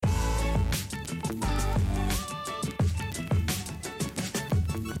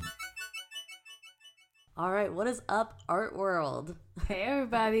All right, what is up, art world? Hey,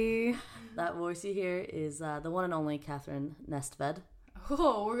 everybody. That voice you hear is the one and only Catherine Nestved.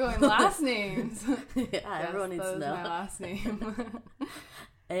 Oh, we're going last names. Yeah, everyone needs that to was know. my last name.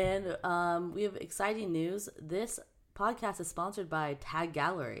 And we have exciting news. This podcast is sponsored by Tag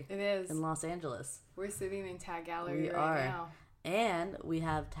Gallery It is. in Los Angeles. We're sitting in Tag Gallery We right are. now. And we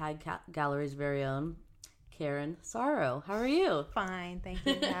have Tag Gallery's very own Karen Sorrow. How are you? Fine, thank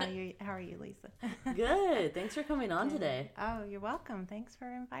you. How are you, Lisa? Good. Thanks for coming on today. Oh, you're welcome. Thanks for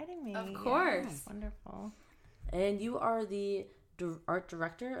inviting me. Of course. Yeah, wonderful. And you are the art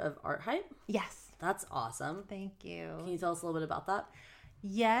director of Art Hype? Yes, That's awesome. thank Can you. you tell us a little bit about that?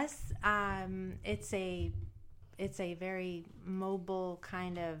 Yes, it's a very mobile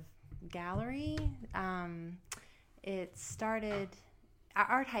kind of gallery. It started.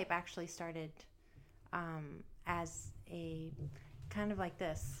 Art Hype actually started as a kind of like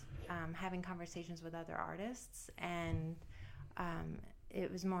this, having conversations with other artists, and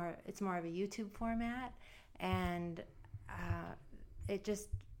it's more of a YouTube format, and it just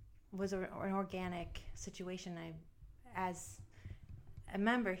was an organic situation. As a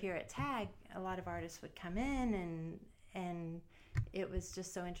member here at Tag, a lot of artists would come in, and it was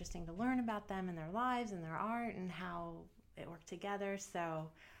just so interesting to learn about them and their lives and their art and how it worked together. So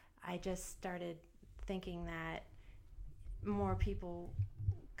I just started thinking that more people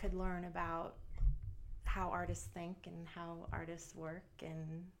could learn about how artists think and how artists work,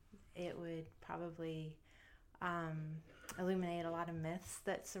 and it would probably illuminate a lot of myths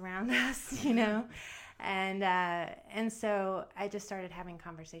that surround us, and so I just started having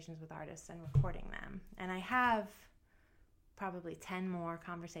conversations with artists and recording them, and I have probably 10 more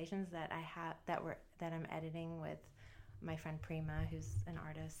conversations that I'm editing with my friend Prima, who's an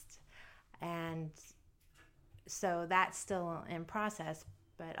artist, and so that's still in process.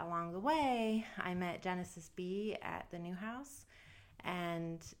 But along the way, I met Genesis B at the New House,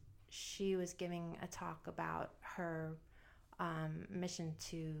 and she was giving a talk about her mission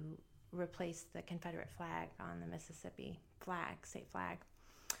to replace the Confederate flag on the Mississippi state flag.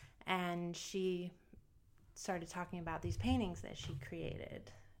 And she started talking about these paintings that she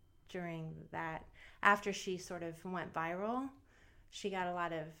created during that. After she sort of went viral, she got a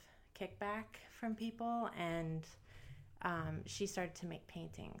lot of kickback from people, and she started to make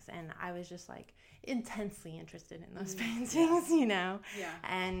paintings, and I was just like intensely interested in those paintings, Yeah.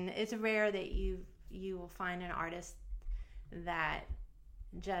 And it's rare that you will find an artist that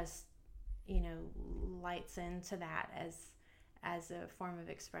just lights into that as a form of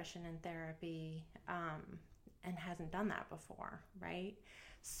expression and therapy, and hasn't done that before, right?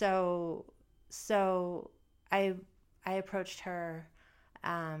 So I approached her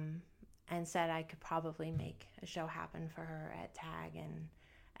and said I could probably make a show happen for her at Tag,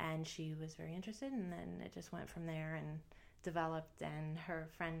 and she was very interested, and then it just went from there and developed, and her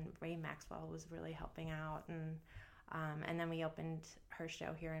friend Ray Maxwell was really helping out, and then we opened her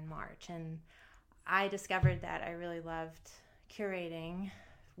show here in March, and I discovered that I really loved curating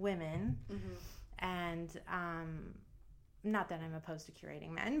women, and not that I'm opposed to curating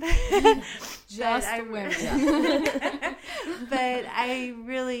men, but Just women. but I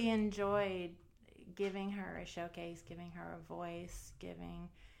really enjoyed giving her a showcase, giving her a voice,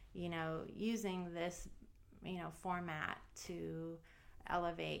 using this, format to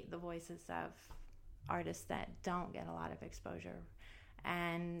elevate the voices of artists that don't get a lot of exposure.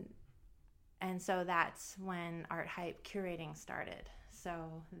 And so that's when Art Hype curating started.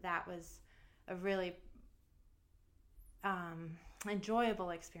 So that was a really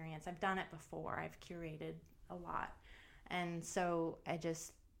enjoyable experience. I've done it before. I've curated a lot. And so I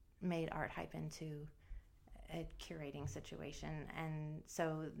just made Art Hype into a curating situation. And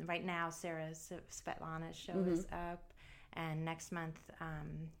so right now, Sarah Svetlana's show is up. And next month,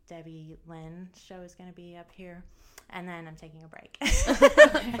 Debbie Lynn's show is going to be up here. And then I'm taking a break.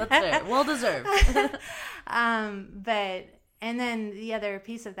 That's fair. Well deserved. And then the other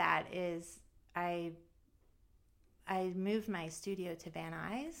piece of that is I moved my studio to Van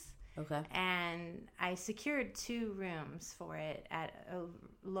Nuys. Okay. And I secured 2 rooms for it at a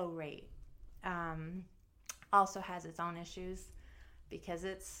low rate. Also has its own issues because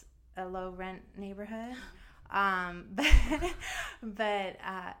it's a low rent neighborhood. But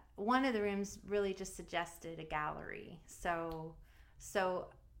one of the rooms really just suggested a gallery. So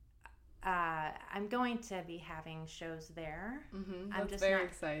I'm going to be having shows there. That's very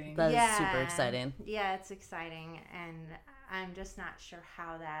exciting. That is super exciting. Yeah, it's exciting, and I'm just not sure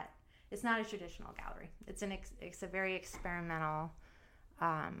how that. It's not a traditional gallery. It's a very experimental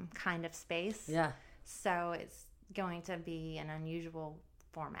kind of space. Yeah. So it's going to be an unusual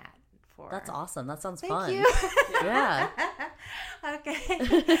format for. That's awesome. That sounds Thank fun. you. Yeah.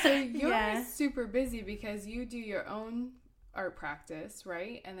 Okay. So you're super busy because you do your own art practice,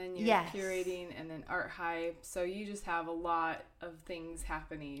 right? And then you're curating and then Art Hype. So you just have a lot of things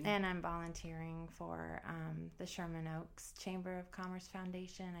happening. And I'm volunteering for the Sherman Oaks Chamber of Commerce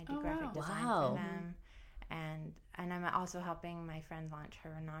Foundation. I do graphic design for them. And I'm also helping my friend launch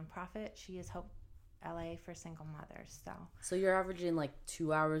her nonprofit. She is Hope LA for single mothers. So you're averaging like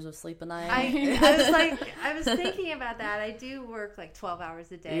 2 hours of sleep a night? I was thinking about that. I do work like 12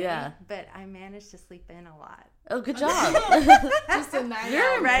 hours a day. Yeah. But I manage to sleep in a lot. Oh, good job. Just a night.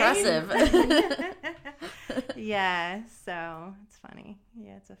 You're impressive. Yeah, so it's funny.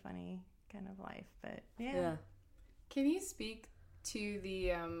 Yeah, it's a funny kind of life, but yeah. Can you speak to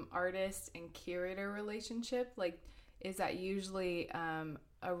the artist and curator relationship? Like, is that usually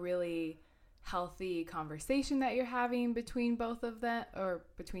a really healthy conversation that you're having between both of them, or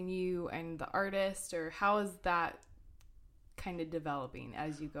between you and the artist, or how is that kind of developing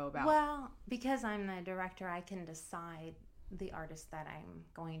as you go about? Well, because I'm the director, I can decide the artist that I'm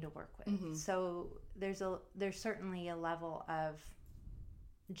going to work with. Mm-hmm. So there's certainly a level of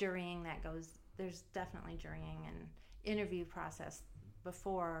jurying that goes. There's definitely jurying and interview process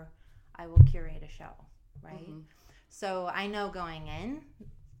before I will curate a show, right? Mm-hmm. So I know going in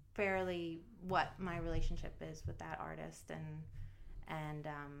fairly what my relationship is with that artist, and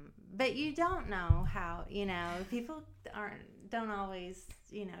but you don't know how, people don't always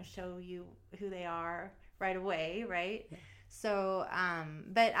show you who they are right away, right? Yeah. So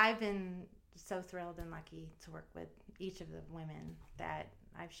but I've been so thrilled and lucky to work with each of the women that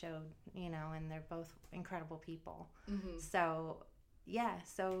I've showed, and they're both incredible people. Mm-hmm. So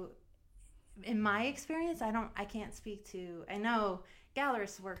in my experience, I can't speak to, I know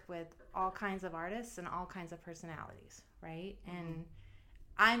gallerists work with all kinds of artists and all kinds of personalities, right? Mm-hmm. And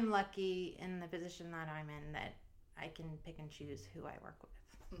I'm lucky in the position that I'm in that I can pick and choose who I work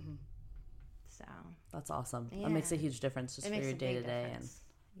with. Mm-hmm. So that's awesome. Yeah. That makes a huge difference just for your day to day.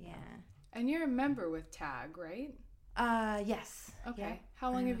 And you're a member with TAG, right? Yes. Okay. Yeah.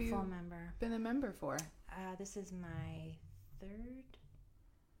 How long have you been a member for? This is my third,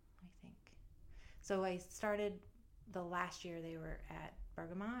 I think. So I started the last year they were at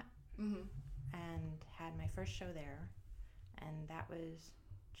Bergamot, mm-hmm. and had my first show there, and that was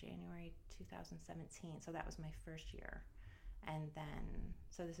January 2017. So that was my first year, and then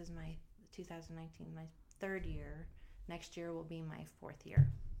so this is my 2019, my third year. Next year will be my fourth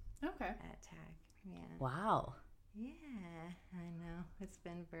year. Okay. At TAG. Yeah. Wow. Yeah, I know. It's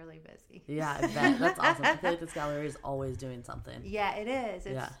been really busy. Yeah, I bet. That's awesome. I feel like this gallery is always doing something. Yeah, it is.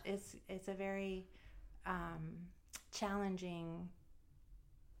 It's a very challenging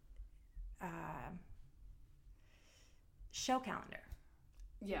show calendar.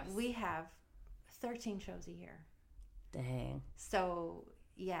 Yes. We have 13 shows a year. Dang. So,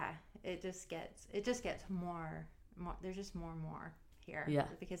 yeah, it just gets more there's just more and more here,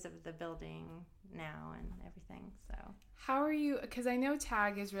 because of the building now and everything. So how are you, because I know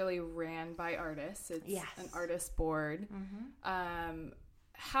TAG is really ran by artists. It's an artist board. Mm-hmm.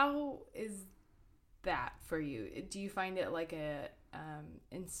 How is that for you? Do you find it like a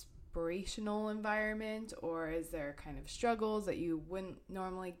inspirational environment, or is there kind of struggles that you wouldn't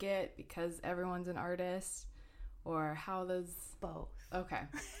normally get because everyone's an artist, or how does both? Okay.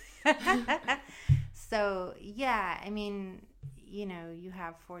 So yeah, I mean, you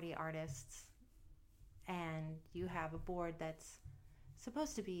have 40 artists and you have a board that's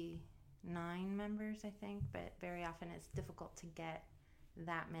supposed to be 9 members, I think, but very often it's difficult to get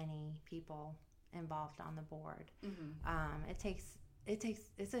that many people involved on the board. Mm-hmm.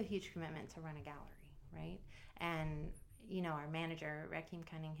 It's a huge commitment to run a gallery, right? And our manager, Rakeem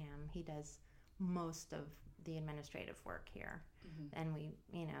Cunningham, he does most of the administrative work here. Mm-hmm. And we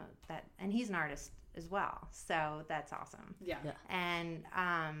and he's an artist as well, so that's awesome. Yeah. And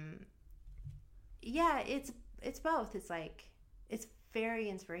it's both. It's like, it's very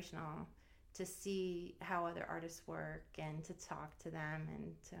inspirational to see how other artists work and to talk to them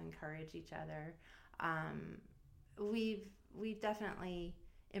and to encourage each other. We've definitely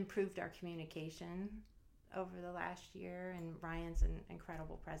improved our communication over the last year, and Ryan's an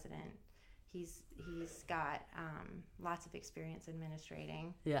incredible president. He's got lots of experience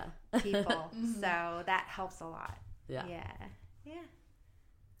administrating people, mm-hmm. so that helps a lot. Yeah.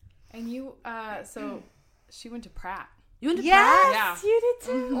 And you, so she went to Pratt. You went to Pratt? Yeah. You did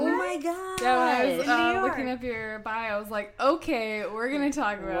too. Oh my god. Yeah, when I was looking up your bio, I was like, okay, we're going to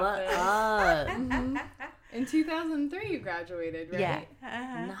talk about this. Mm-hmm. In 2003, you graduated, right? Yeah.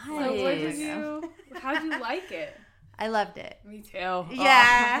 Uh-huh. Nice. So how'd you like it? I loved it. Me too.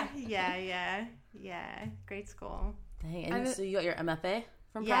 Yeah, yeah. Great school. Dang, and so you got your MFA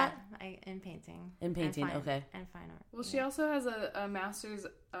from Yeah, Pratt? in painting. In painting, okay. And fine art. Well, she also has a master's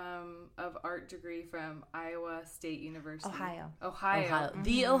of art degree from Iowa State University. Ohio. Mm-hmm.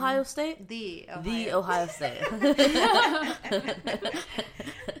 The Ohio State? The Ohio State.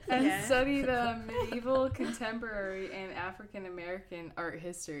 And studied medieval, contemporary, and African American art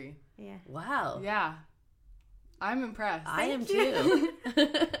history. Yeah. Wow. Yeah. I'm impressed. I am too.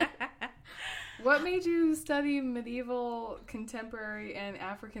 What made you study medieval, contemporary, and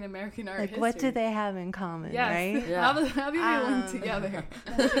African American art history? What do they have in common, Yes. right? Yeah. How do they link together?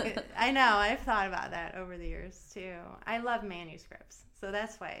 I know. I've thought about that over the years, too. I love manuscripts, so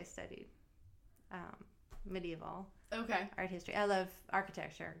that's why I studied medieval Okay. art history. I love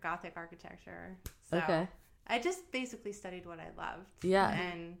architecture, Gothic architecture. So Okay. I just basically studied what I loved. Yeah.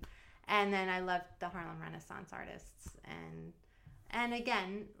 And then I loved the Harlem Renaissance artists. And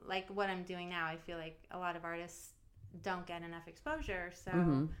again, like what I'm doing now, I feel like a lot of artists don't get enough exposure. So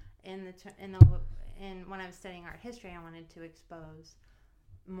Mm-hmm. when I was studying art history, I wanted to expose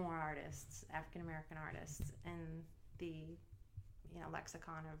more artists, African American artists, in the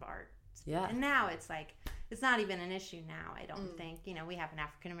lexicon of art. Yeah. And now it's like, it's not even an issue now, I don't think. We have an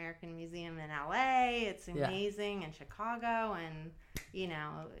African American museum in LA. It's amazing. In Chicago, and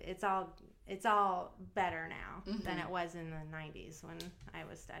it's all better now than it was in the 90s when I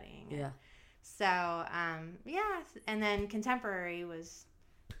was studying it. Yeah. So, and then contemporary was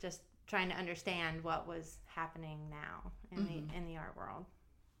just trying to understand what was happening now in the art world.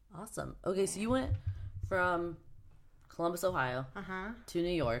 Awesome. Okay, so you went from Columbus, Ohio to New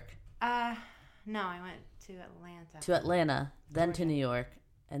York. No, I went to Atlanta. To Atlanta, then to New York,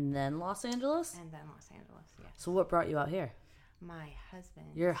 and then Los Angeles? And then Los Angeles, yes. So what brought you out here? My husband.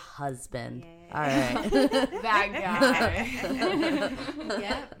 Your husband. Yeah. All right. That guy.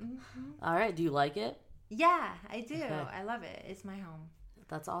 Yep. All right. Do you like it? Yeah, I do. Okay. I love it. It's my home.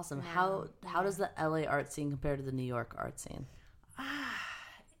 That's awesome. No. How does the LA art scene compare to the New York art scene?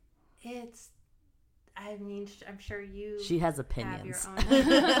 I'm sure you She has have your opinions. own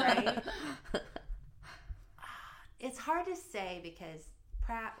opinions, right? It's hard to say because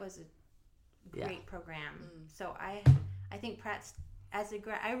Pratt was a great program. So I think Pratt's,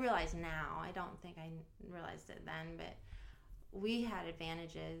 I realize now, I don't think I realized it then, but we had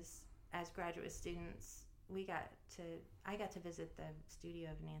advantages as graduate students. I got to visit the studio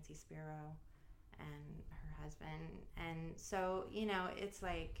of Nancy Spiro and her husband. And so, it's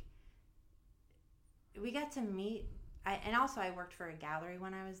like, we got to meet, and also I worked for a gallery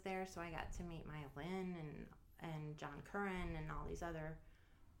when I was there, so I got to meet Maya Lin and John Curran and all these other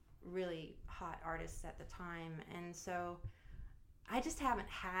really hot artists at the time. And so I just haven't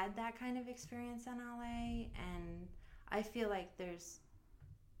had that kind of experience in LA, and I feel like there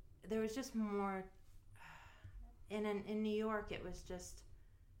was just more in New York. It was just,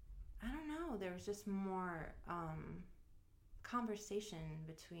 I don't know, there was just more conversation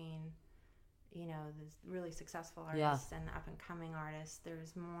between the really successful artists and the up and coming artists.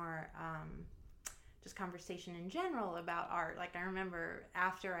 There's more just conversation in general about art. Like, I remember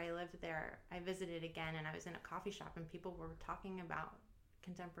after I lived there, I visited again, and I was in a coffee shop, and people were talking about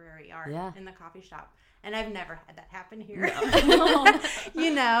contemporary art in the coffee shop. And I've never had that happen here.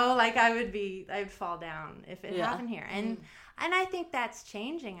 No. Like I'd fall down if it happened here. And I think that's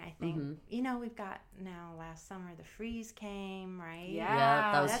changing. I think, we've got now, last summer, the freeze came, right?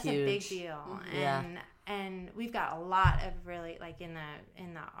 Yeah, that was that's huge. a big deal. And we've got a lot of really, like in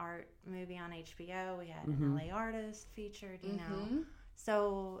the art movie on HBO, we had an LA artist featured,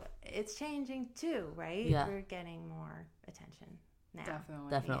 So it's changing too, right? Yeah. We're getting more attention now.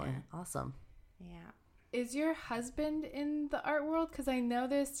 Definitely. Yeah. Awesome. Yeah. Is your husband in the art world? Because I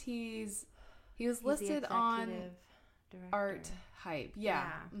noticed he was He's listed the on executive director. Art Hype.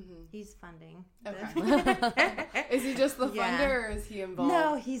 Yeah. He's funding. Okay. Is he just the funder, Yeah. or is he involved?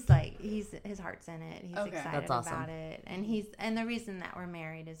 No, his heart's in it. He's Okay. excited That's awesome. about it, and the reason that we're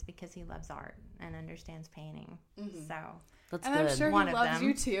married is because he loves art and understands painting. So That's And good. I'm sure One he of loves them.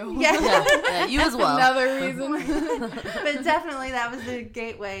 you too. Yeah, you as well. Another reason. but definitely that was the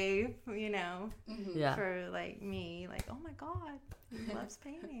gateway, Yeah. for like me. Like, oh my God, he loves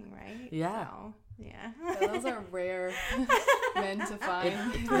painting, right? Yeah. So, yeah. Yeah, those are rare men to find.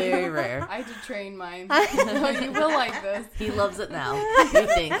 It's very rare. I had to train mine. But you will like this. He loves it now. You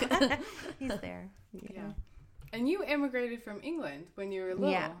think? He's there. Yeah. And you immigrated from England when you were little.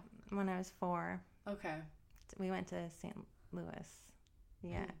 Yeah. When I was 4, Okay. we went to St. Louis.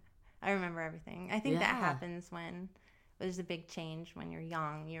 Yeah. I remember everything. I think that Yeah. happens when there's a big change when you're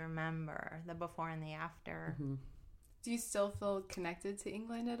young. You remember the before and the after. Do you still feel connected to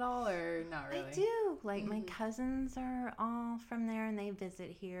England at all, or not really? I do. Like my cousins are all from there, and they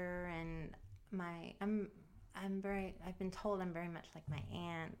visit here. And I've been told I'm very much like my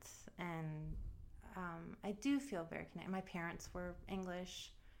aunt, and I do feel very connected. My parents were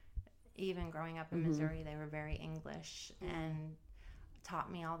English. Even growing up in Missouri, they were very English and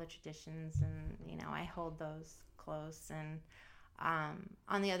taught me all the traditions, and I hold those close. And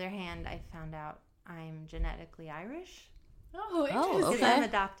on the other hand, I found out I'm genetically Irish. Oh, Oh, interesting. Because I'm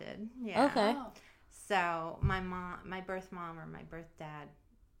adopted. Yeah. Okay. Oh. So my birth mom or my birth dad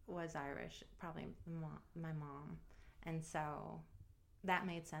was Irish, probably my mom. And so that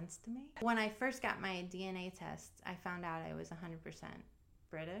made sense to me. When I first got my DNA test, I found out I was 100%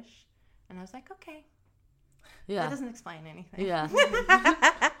 British. And I was like, okay, Yeah. that doesn't explain anything. Yeah.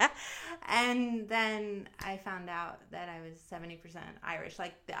 And then I found out that I was 70% Irish.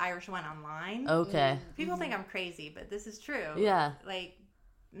 Like the Irish one online. Okay. People think I'm crazy, but this is true. Yeah. Like,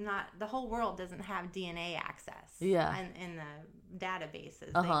 not the whole world doesn't have DNA access. Yeah. In the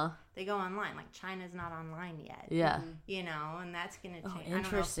databases. Uh-huh. They go online. Like China's not online yet. Yeah. And that's going to Oh, change.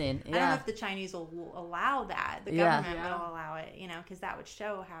 interesting. I don't know Yeah. if the Chinese will allow that. The Yeah. government Yeah. will allow it. Because that would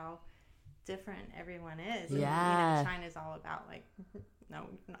show how different everyone is. And, Yeah. China's all about like, no,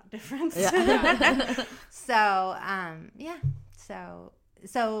 not different. Yeah. So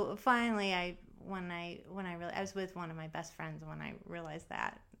so finally when I really, I was with one of my best friends when I realized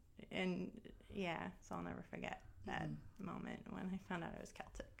that, and so I'll never forget that moment when I found out I was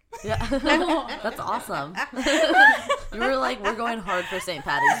Celtic. Yeah. That's awesome. You were like, we're going hard for St.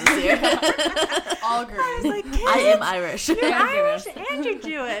 Patty's this year. All I was Greece. like, I am Irish. You're Thank Irish goodness. and you're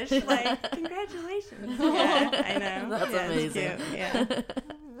Jewish. Like, congratulations. Yeah, I know. That's Yeah, it's amazing. cute.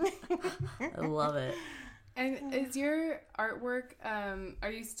 Yeah. I love it. And is your artwork,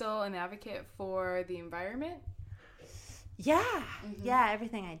 are you still an advocate for the environment? Yeah. Yeah,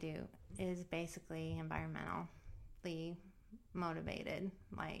 everything I do is basically environmentally motivated.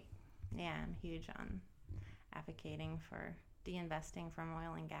 Like, I'm huge on advocating for de-investing from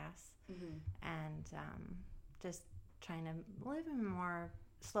oil and gas, and just trying to live in a more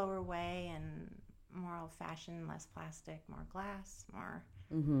slower way and more old-fashioned, less plastic, more glass, more,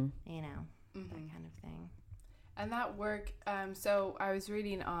 that kind of thing. And that work, so I was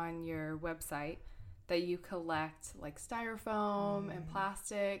reading on your website that you collect like styrofoam and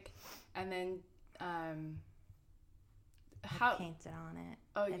plastic, and then I painted on it.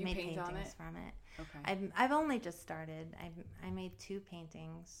 Oh, I you made paint on paintings it? from it. Okay. I've only just started. I made 2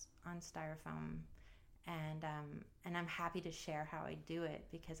 paintings on styrofoam, and I'm happy to share how I do it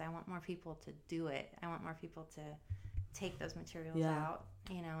because I want more people to do it. I want more people to take those materials out,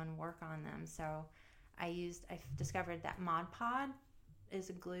 and work on them. So I discovered that Mod Podge is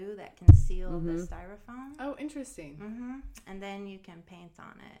a glue that can seal the styrofoam. Oh, interesting. And then you can paint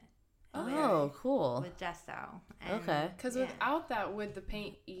on it. Oh, cool. With gesso. And Okay. Because without that, would the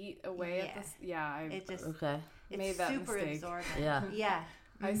paint eat away at this? Yeah, I It just Okay. it's made that super mistake. absorbent. Yeah. Yeah.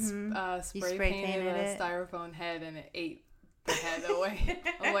 I spray spray painted painted a it? styrofoam head and it ate the head away.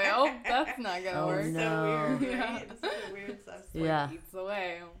 I'm like, oh, that's not gonna Oh, work. no. So weird, Yeah. right? It's such a weird substance. Yeah. Eats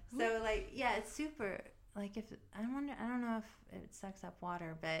away. So it's super. Like I don't know if it sucks up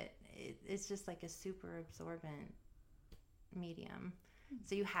water, but it's just like a super absorbent medium.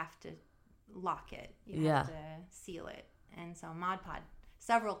 So you have to lock it. You have to seal it. And so Mod Podge,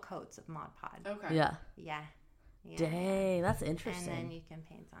 several coats of Mod Podge. Okay. Yeah. Yeah. Dang, that's And interesting. then you can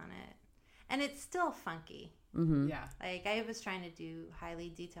paint on it. And it's still funky. Mm-hmm. Yeah. Like I was trying to do highly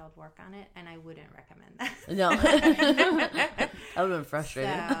detailed work on it, and I wouldn't recommend that. No. That would have been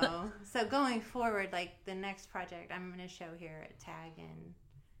frustrating. So going forward, like the next project I'm going to show here at TAG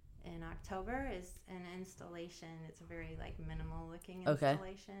in October is an installation. It's a very like minimal looking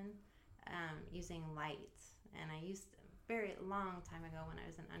installation using light. And I used a very long time ago when I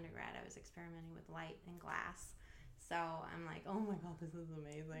was an undergrad, I was experimenting with light and glass. So I'm like, oh my God, this is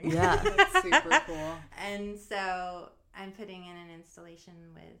amazing. Yeah. That's super cool. And so I'm putting in an installation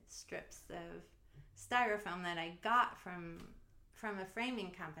with strips of styrofoam that I got from a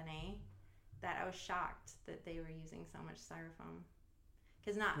framing company that I was shocked that they were using so much styrofoam.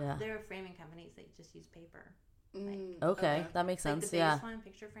 Because there are framing companies that just use paper. Okay, that makes Like sense. the Yeah. biggest one,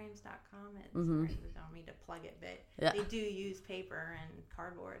 pictureframes.com. I don't mean to plug it, but they do use paper and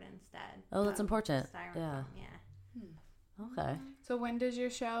cardboard instead. Oh, that's of important. Styrofoam. Yeah. Okay. So when does your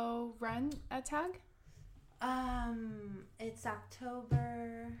show run at TAG? It's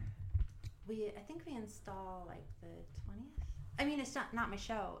October. I think we install like the 20th. I mean, it's not my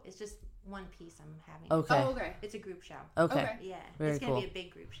show. It's just one piece I'm having. Okay. Oh, okay. It's a group show. Okay. Okay. Yeah. Very it's gonna cool. be a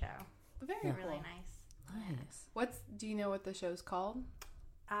big group show. Very Really cool. nice. Nice. Do you know what the show's called?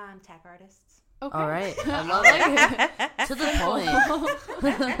 Tag artists. Okay. All right. I love it. To the point.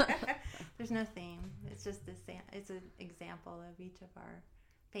 There's no theme. It's just it's an example of each of our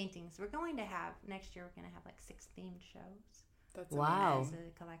paintings. We're going to have next year. We're going to have like 6 themed shows. That's Wow. As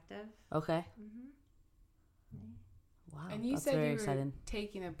a collective. Okay. Mm-hmm. Wow. And you that's said very you were exciting.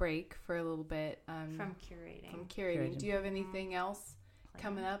 taking a break for a little bit. From curating. From curating. Do you have anything else Like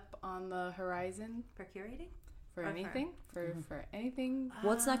coming up on the horizon? for curating? For Or for- anything? For anything?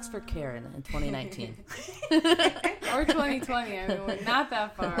 What's next for Karen in 2019? Or 2020. I mean, we're not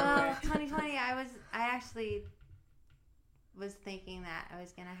that far Well, away. 2020, I actually was thinking that I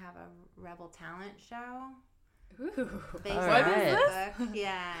was going to have a Rebel Talent show. Ooh. Based All on right. the book.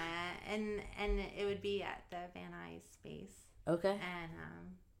 Yeah. And it would be at the Van Nuys space. Okay.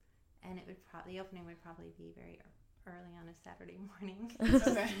 And it would the opening would probably be very early on a Saturday morning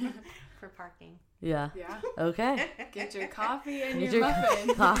Okay. for parking. Yeah. Yeah. Okay. Get your coffee and Get your your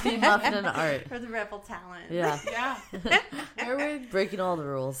muffin. coffee, muffin, and art. For the Rebel Talent. Yeah. Yeah. Where would Breaking all the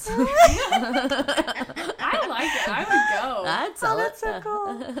rules. I like it. I would go. I'd sell Oh, that's it. so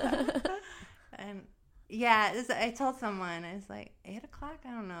cool. And yeah, I told someone, it's like 8 o'clock.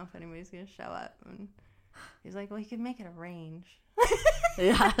 I don't know if anybody's gonna show up. And he's like, well, you could make it a range.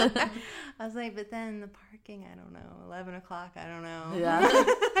 Yeah. I was like, but then the parking, I don't know. 11 o'clock, I don't know. Yeah.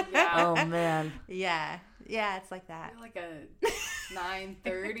 Yeah. Oh man. Yeah, it's like that. Like a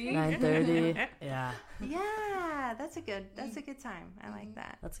 9:30. 9:30. Yeah. Yeah, that's a good time. I like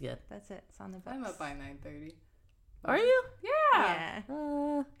that. That's good. That's it. It's on the books. I'm up by 9:30. Are you? Yeah.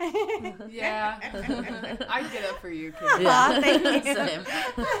 Yeah. Yeah. I'd get up for you, kid. Yeah. Aw, thank you. Same.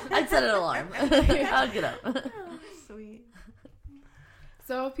 I'd set an alarm. I'll get up. Oh, sweet.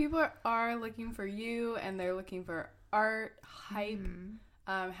 So if people are looking for you and they're looking for art, hype, Mhm.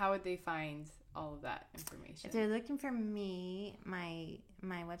 how would they find all of that information? If they're looking for me, my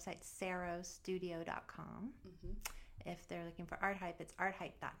website's sarostudio.com. Mhm. If they're looking for art hype, it's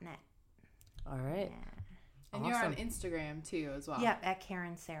arthype.net. All right. Yeah. And you're on Awesome. Instagram too as well. Yep, at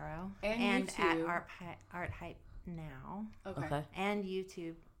Karen Saro. And at YouTube. Art Hype Now. Okay. Okay. And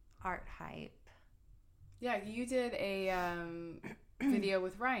YouTube Art Hype. Yeah, you did a video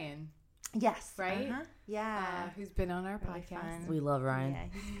with Ryan, Yes. Right? Yeah. who's been on our Really podcast. fun. We love Ryan. Yeah,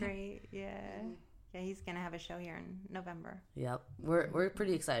 he's great. Yeah. Yeah, he's gonna have a show here in November. Yep. We're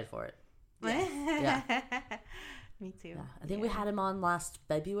pretty excited for it. Yeah. Me too. Yeah. I think we had him on last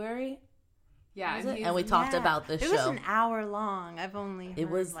February. Yeah, Was it? he's- And we talked Yeah. about this It show. was an hour long. I've only heard It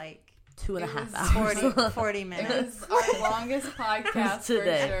was like 2.5 it was hours. 40 it minutes. was our longest podcast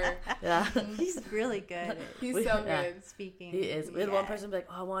Today. for sure. Yeah. He's really good at He's We- so yeah. good. speaking. He is. We had one person be like,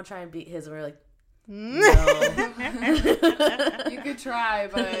 "Oh, I want to try and beat his," and we were like, No. You could try,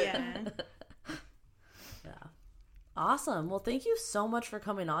 but Yeah. "Yeah, awesome." Well, thank you so much for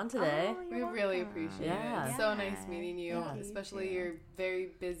coming on today. Oh, we you're really welcome. appreciate Yeah. it. It's so nice meeting you, Yeah. especially You too. you're very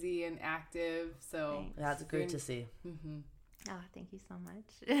busy and active. So Thanks. Yeah, it's great to see. hmm Oh, thank you so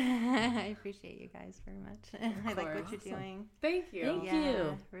much. I appreciate you guys very much. I like what course. you're doing. Thank you. Thank Yeah,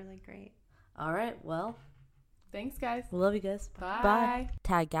 you. really great. All right. Well, Thanks, guys. we love you guys. Bye.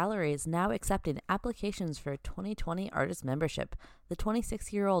 Tag Gallery is now accepting applications for 2020 artist membership. The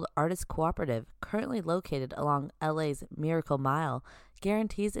 26-year-old artist cooperative, currently located along LA's Miracle Mile,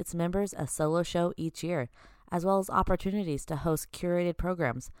 guarantees its members a solo show each year, as well as opportunities to host curated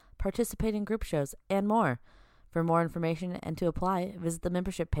programs, participate in group shows, and more. For more information and to apply, visit the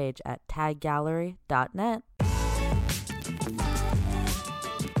membership page at taggallery.net.